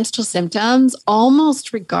premenstrual symptoms,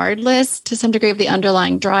 almost regardless to some degree of the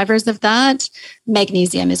underlying drivers of that,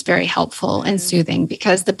 magnesium is very helpful and soothing,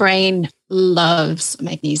 because the brain loves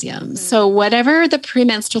magnesium. So whatever the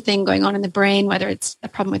premenstrual thing going on in the brain, whether it's a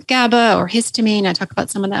problem with GABA or histamine, I talk about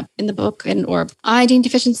some of that in the book, or iodine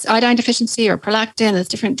deficiency or prolactin, there's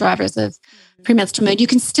different drivers of premenstrual mood. You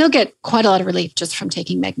can still get quite a lot of relief just from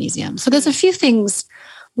taking magnesium. So there's a few things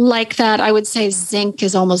like that. I would say zinc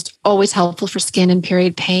is almost always helpful for skin and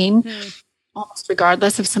period pain, almost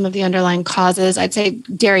regardless of some of the underlying causes. I'd say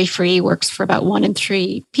dairy-free works for about 1 in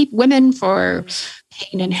 3 women for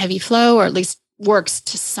pain and heavy flow, or at least works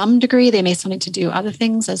to some degree. They may still need to do other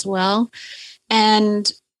things as well.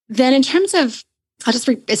 And then in terms of,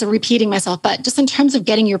 it's repeating myself, but just in terms of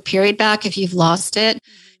getting your period back, if you've lost it,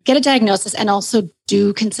 get a diagnosis, and also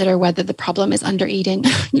do consider whether the problem is under eating.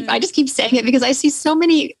 I just keep saying it because I see so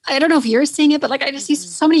many, I don't know if you're seeing it, but like I just see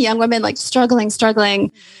so many young women like struggling,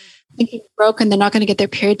 thinking broken, they're not going to get their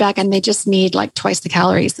period back, and they just need like twice the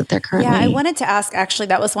calories that they're currently. Yeah, I wanted to ask, actually,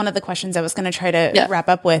 that was one of the questions I was going to try to wrap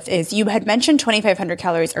up with, is you had mentioned 2,500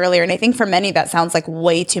 calories earlier. And I think for many, that sounds like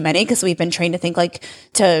way too many, because we've been trained to think like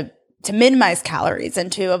to minimize calories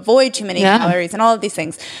and to avoid too many calories and all of these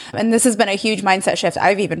things. And this has been a huge mindset shift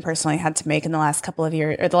I've even personally had to make in the last couple of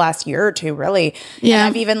years, or the last year or two, really. Yeah. And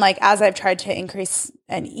I've even like, as I've tried to increase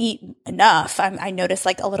and eat enough, I noticed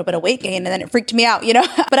like a little bit of weight gain, and then it freaked me out, you know?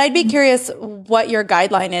 But I'd be curious what your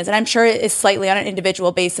guideline is. And I'm sure it is slightly on an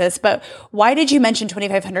individual basis, but why did you mention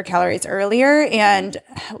 2,500 calories earlier? And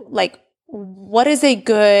like, what is a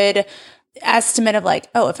good estimate of like,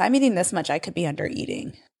 oh, if I'm eating this much, I could be under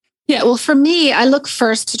eating? Yeah, well, for me, I look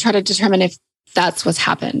first to try to determine if that's what's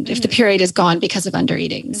happened, if the period is gone because of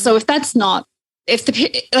undereating. So if that's not, if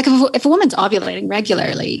a woman's ovulating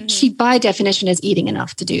regularly, she by definition is eating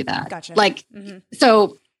enough to do that. Gotcha. Like,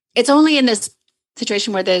 so it's only in this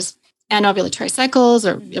situation where there's anovulatory cycles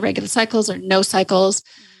or irregular cycles or no cycles,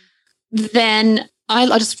 then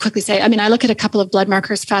I'll just quickly say, I mean, I look at a couple of blood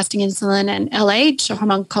markers, fasting insulin and LH, a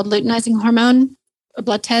hormone called luteinizing hormone, a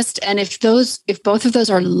blood test. And if both of those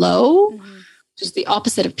are low, which is the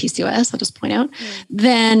opposite of PCOS, I'll just point out,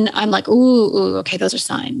 then I'm like, ooh, okay, those are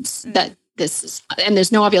signs that this is, and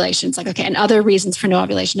there's no ovulation. It's like, okay, and other reasons for no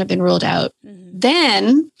ovulation have been ruled out.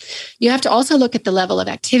 Then you have to also look at the level of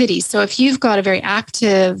activity. So if you've got a very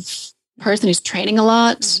active person who's training a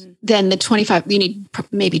lot, then the 25, you need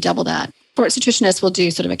maybe double that. Sports nutritionists will do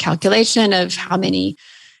sort of a calculation of how many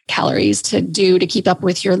calories to do to keep up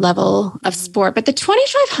with your level of sport. But the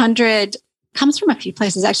 2,500 comes from a few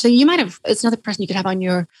places. Actually, you might have, it's another person you could have on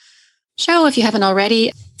your show if you haven't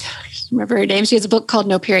already. I remember her name. She has a book called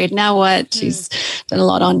No Period, Now What? She's done a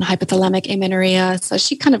lot on hypothalamic amenorrhea. So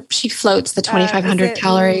she floats the 2,500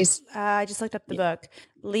 calories. I just looked up the book.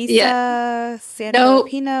 Lisa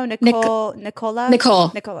Sanfilippo, Nicola.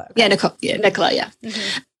 Okay. Yeah, Nicola. Yeah.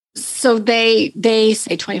 Mm-hmm. So they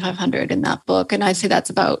say 2,500 in that book. And I'd say that's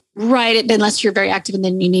about right, unless you're very active and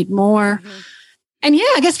then you need more. Mm-hmm. And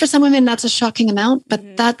yeah, I guess for some women, that's a shocking amount, but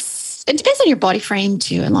it depends on your body frame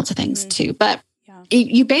too, and lots of things too. But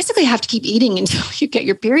you basically have to keep eating until you get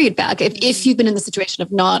your period back. If you've been in the situation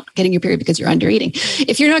of not getting your period because you're under eating,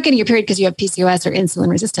 if you're not getting your period because you have PCOS or insulin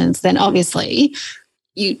resistance, then obviously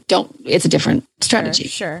it's a different strategy.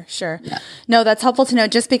 Sure. Yeah. No, that's helpful to know,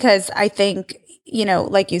 just because I think,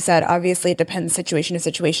 like you said, obviously it depends situation to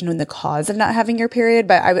situation on the cause of not having your period.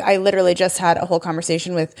 But I literally just had a whole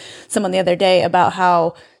conversation with someone the other day about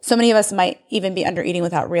how so many of us might even be under eating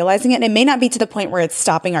without realizing it. And it may not be to the point where it's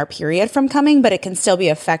stopping our period from coming, but it can still be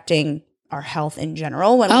affecting our health in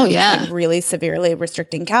general when we're really severely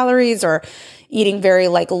restricting calories or eating very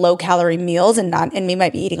low calorie meals and we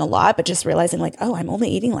might be eating a lot, but just realizing I'm only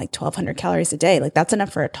eating 1,200 calories a day. That's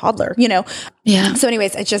enough for a toddler, Yeah. So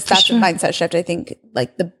anyways, it's just, that's a mindset shift. I think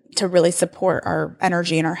to really support our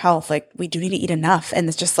energy and our health, we do need to eat enough. And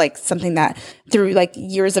it's just something that through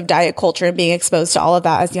years of diet culture and being exposed to all of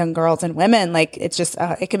that as young girls and women, it's just,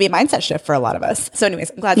 it can be a mindset shift for a lot of us. So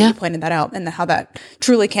anyways, I'm glad that you pointed that out and how that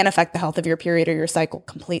truly can affect the health of your period or your cycle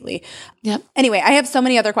completely. Yep. Anyway, I have so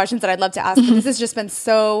many other questions that I'd love to ask. This has just been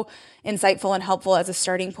so insightful and helpful as a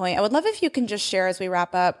starting point. I would love if you can just share as we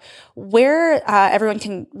wrap up where everyone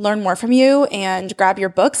can learn more from you and grab your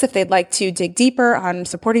books if they'd like to dig deeper on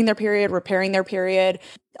supporting their period, repairing their period,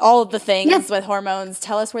 all of the things with hormones.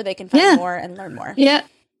 Tell us where they can find more and learn more. Yeah,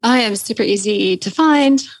 I am super easy to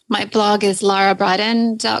find. My blog is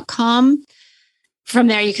larabryden.com. From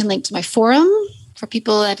there, you can link to my forum for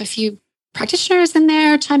people. I have a few practitioners in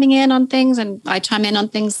there chiming in on things, and I chime in on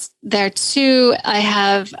things there too. I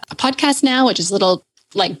have a podcast now, which is little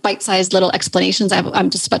bite-sized little explanations. I'm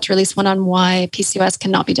just about to release one on why PCOS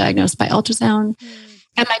cannot be diagnosed by ultrasound.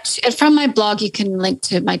 And from my blog, you can link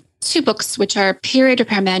to my 2 books, which are Period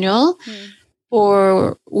Repair Manual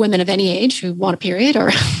for women of any age who want a period or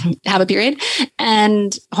have a period,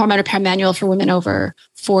 and Hormone Repair Manual for women over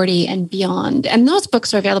 40 and beyond. And those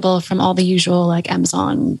books are available from all the usual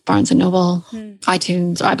Amazon, Barnes & Noble,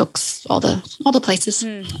 iTunes, iBooks, all the places.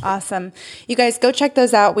 Awesome. You guys go check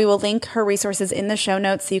those out. We will link her resources in the show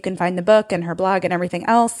notes so you can find the book and her blog and everything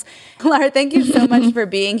else. Lara, thank you so much for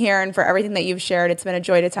being here and for everything that you've shared. It's been a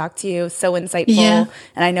joy to talk to you. So insightful. Yeah.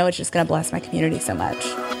 And I know it's just going to bless my community so much.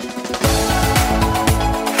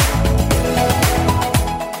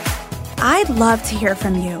 I'd love to hear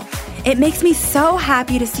from you. It makes me so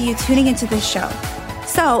happy to see you tuning into this show.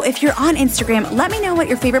 So if you're on Instagram, let me know what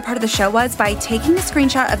your favorite part of the show was by taking a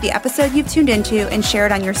screenshot of the episode you've tuned into and share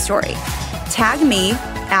it on your story. Tag me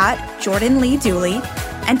at Jordan Lee Dooley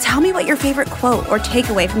and tell me what your favorite quote or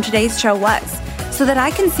takeaway from today's show was so that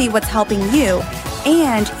I can see what's helping you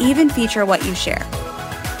and even feature what you share.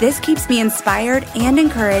 This keeps me inspired and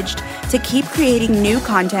encouraged to keep creating new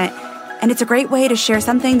content, and it's a great way to share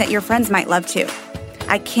something that your friends might love too.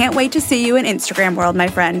 I can't wait to see you in Instagram world, my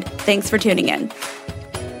friend. Thanks for tuning in.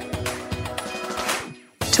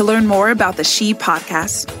 To learn more about the She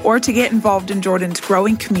Podcast or to get involved in Jordan's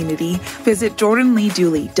growing community, visit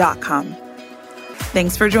jordanleedooley.com.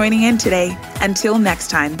 Thanks for joining in today. Until next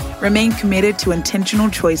time, remain committed to intentional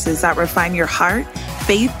choices that refine your heart,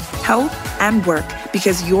 faith, health, and work,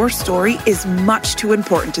 because your story is much too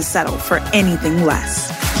important to settle for anything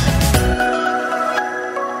less.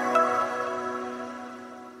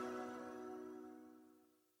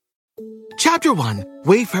 Chapter 1,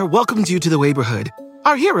 Wayfair welcomes you to the Wayborhood.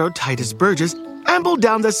 Our hero, Titus Burgess, ambled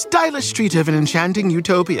down the stylish street of an enchanting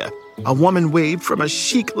utopia. A woman waved from a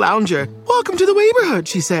chic lounger. "Welcome to the Wayborhood,"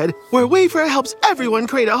 she said, "where Wayfair helps everyone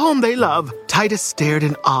create a home they love." Titus stared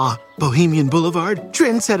in awe. Bohemian Boulevard,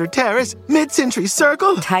 Trendsetter Terrace, Mid-Century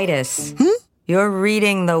Circle. Titus, you're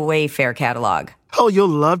reading the Wayfair catalog. Oh, you'll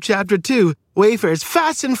love Chapter 2. Wayfair's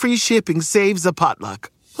fast and free shipping saves a potluck.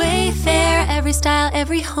 Wayfair, every style,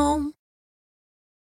 every home.